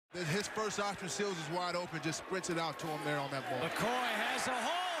his first option, Seals is wide open, just sprints it out to him there on that ball. McCoy has a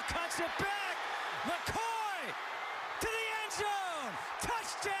hole, cuts it back. McCoy to the end zone.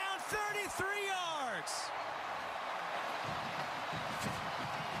 Touchdown, 33 yards.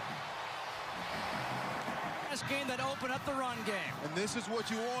 This game that opened up the run game. And this is what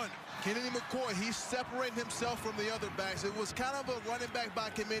you want. Kennedy McCoy, he's separating himself from the other backs. It was kind of a running back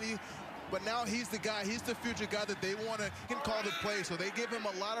by committee, but now he's the guy, he's the future guy that they want to call the play. So they give him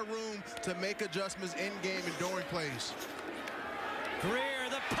a lot of room to make adjustments in game and during plays. Grier,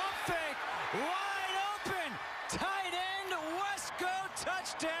 the pump fake, wide open. Tight end, Wesco,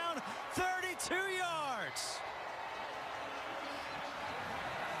 touchdown, 32 yards.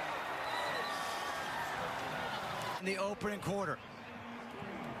 In the opening quarter.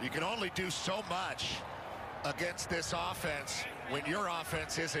 You can only do so much against this offense when your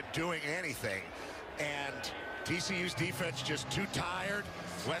offense isn't doing anything. And TCU's defense just too tired.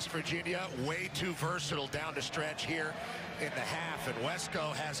 West Virginia way too versatile down the stretch here in the half. And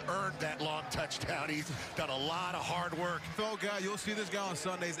Wesco has earned that long touchdown. He's done a lot of hard work. Phil guy, you'll see this guy on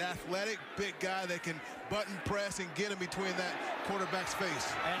Sundays. Athletic, big guy that can button press and get him between that quarterback's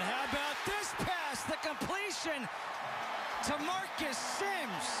face. And how about this pass? The completion to Marcus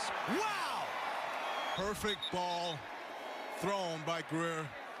Sims. Wow! Perfect ball thrown by Grier.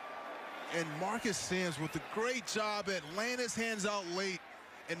 And Marcus Sims with a great job at laying his hands out late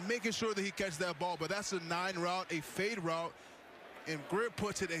and making sure that he catches that ball. But that's a 9 route, a fade route. And Grier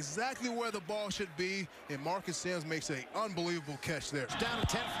puts it exactly where the ball should be. And Marcus Sims makes an unbelievable catch there. It's down to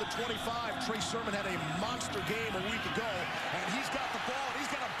 10 for the 25. Trey Sermon had a monster game a week ago. And he's got the ball. And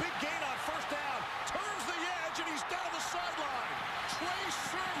he's got a big gain on first down. Turns the edge, and he's down the sideline. Trey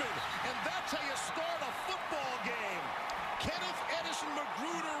Sermon. And that's how you start a football game. Kenneth Edison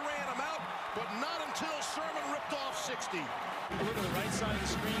Magruder ran him out, but not until Sermon ripped off 60. Look at the right side of the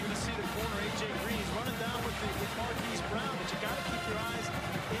screen. You're going to see the corner, A.J. Green. He's running down with Marquise Brown, but you got to keep your eyes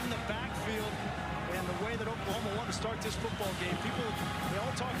in the backfield. And the way that Oklahoma wanted to start this football game, people, they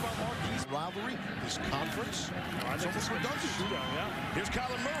all talk about Marquise. Rivalry, this conference, it's almost redundant. Yeah. Here's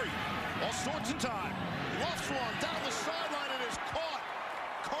Kyler Murray. All sorts of time. Lofts one down the sideline and is caught.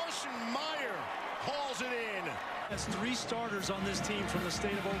 Carson Meyer hauls it in. That's 3 starters on this team from the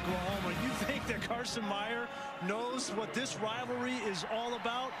state of Oklahoma. You think that Carson Meyer knows what this rivalry is all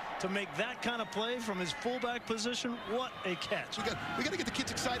about to make that kind of play from his fullback position? What a catch. We got to get the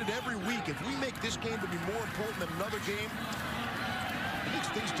kids excited every week. If we make this game to be more important than another game, it makes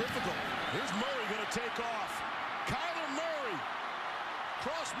things difficult. Here's Murray going to take off. Kyler Murray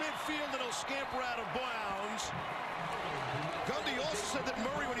cross midfield and he'll scamper out of bounds. Gundy also said that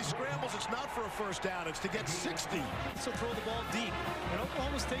Murray, when he scrambles, it's not for a first down. It's to get 60. So throw the ball deep. And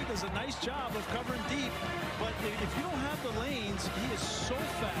Oklahoma State does a nice job of covering deep. But if you don't have the lanes, he is so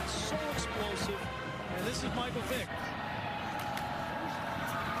fast, so explosive. And this is Michael Vick.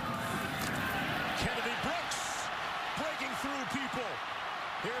 Kennedy Brooks breaking through people.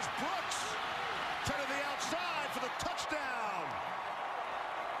 Here's Brooks. To the outside for the touchdown.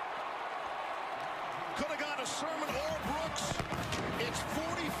 Could have gone to Sermon or Brooks. It's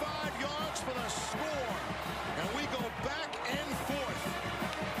 45 yards for the score. And we go back and forth.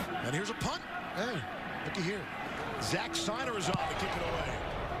 And here's a punt. Hey, looky here. Zach Steiner is on to kick it away.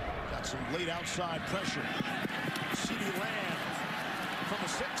 Got some late outside pressure. CeeDee Lamb from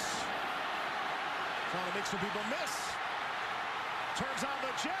the 6. Trying to make some people miss. Turns on the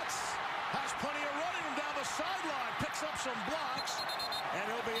Jets. Has plenty of running him down the sideline. Picks up some blocks. And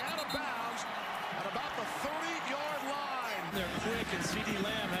he'll be out of bounds at about the 30-yard line. They're quick, and CeeDee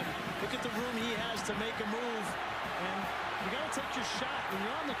Lamb, look at the room he has to make a move. And you got to take your shot. When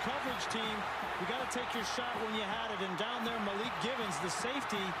you're on the coverage team, you got to take your shot when you had it. And down there, Malik Givens, the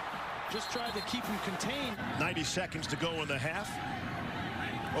safety, just tried to keep him contained. 90 seconds to go in the half.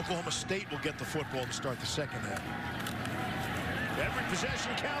 Oklahoma State will get the football to start the second half. Every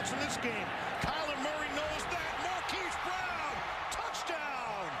possession counts in this game. Kyler Murray knows that. Marquise Brown,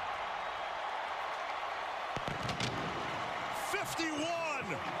 touchdown. 51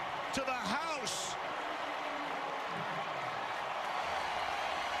 to the house.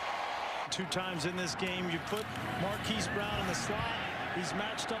 2 times in this game, you put Marquise Brown in the slot. He's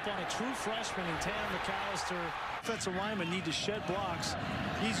matched up on a true freshman in Tanner McAllister. Offensive linemen need to shed blocks.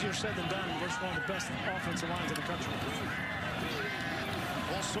 Easier said than done versus one of the best offensive lines in the country.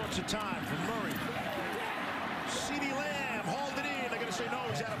 All sorts of time from Murray. CeeDee Lamb hauled it in. They're going to say no,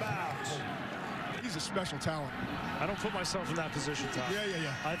 he's out of bounds. He's a special talent. I don't put myself in that position, Tom.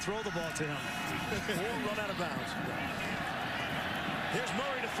 Yeah. I throw the ball to him. Or run out of bounds. Here's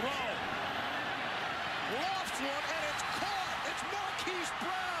Murray to throw. Lofts one, and it's caught. It's Marquise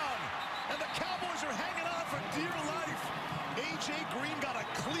Brown. and the Cowboys are hanging on for dear life. A.J. Green got a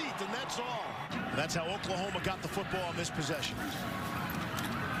cleat, and that's all. That's how Oklahoma got the football on this possession.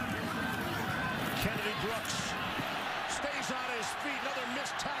 Kennedy Brooks stays on his feet. Another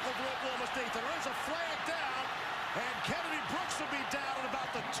missed tackle for Oklahoma State. There is a flag down, and Kennedy Brooks will be down at about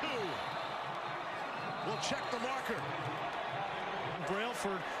the 2. We'll check the marker.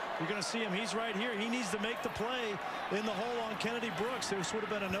 Brailford, you're going to see him. He's right here. He needs to make the play in the hole on Kennedy Brooks. This would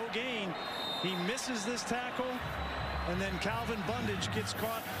have been a no gain. He misses this tackle, and then Calvin Bundage gets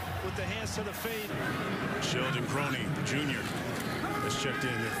caught with the hands to the fade. Sheldon Croney, the junior, has checked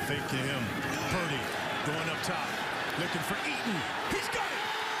in. They fake to him. Purdy going up top, looking for Eaton. He's got it.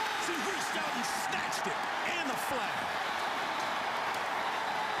 He reached out and snatched it, and the flag.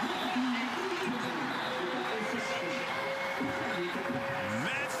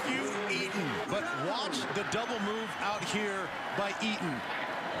 Matthew Eaton. But watch the double move out here by Eaton.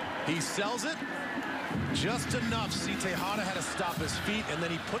 He sells it just enough. C. Tejada had to stop his feet, and then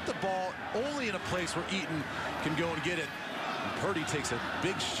he put the ball only in a place where Eaton can go and get it. And Purdy takes a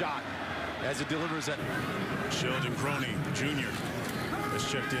big shot as it delivers that. Sheldon Croney, the junior, has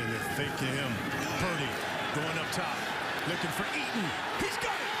checked in. They fake to him. Purdy going up top, looking for Eaton. He's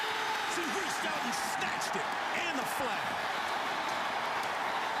got it. He reached out and snatched it, and the flag.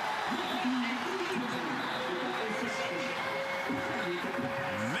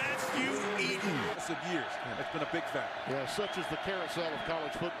 Matthew Eaton. Years. That's been a big fact. Yeah, such is the carousel of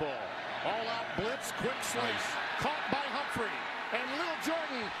college football. All-out blitz, quick slice, caught by Humphrey, and Lil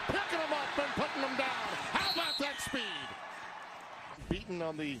Jordan picking them up and putting them down. How about that speed? Beaten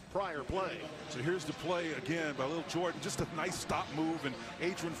on the prior play. So here's the play again by Lil Jordan. Just a nice stop move, and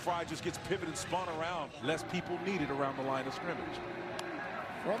Adrian Fry just gets pivoted and spun around. Less people needed around the line of scrimmage.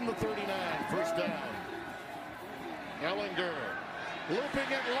 From the 39, first down. Ehlinger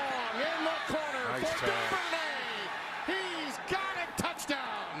looping it long in the corner for Duvernay. He's got it. Touchdown.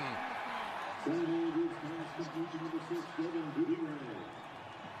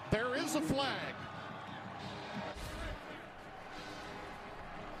 There is a flag.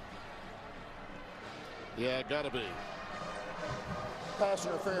 Yeah, gotta be. Pass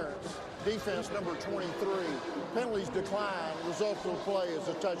interference. Defense number 23. Penalties decline. Result of the play is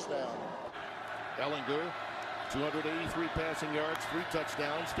a touchdown. Ehlinger, 283 passing yards, 3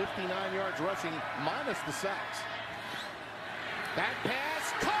 touchdowns, 59 yards rushing, minus the sacks. That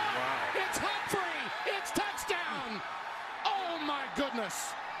pass caught. Wow. It's Humphrey. It's touchdown. Oh my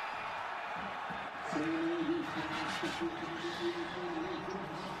goodness.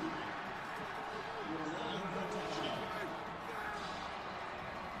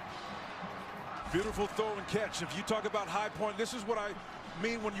 Beautiful throw and catch. If you talk about high point, this is what I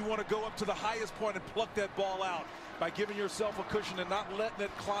mean when you want to go up to the highest point and pluck that ball out. By giving yourself a cushion and not letting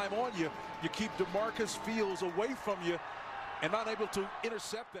it climb on you, you keep DeMarcus Fields away from you and not able to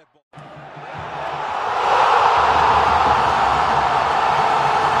intercept that ball.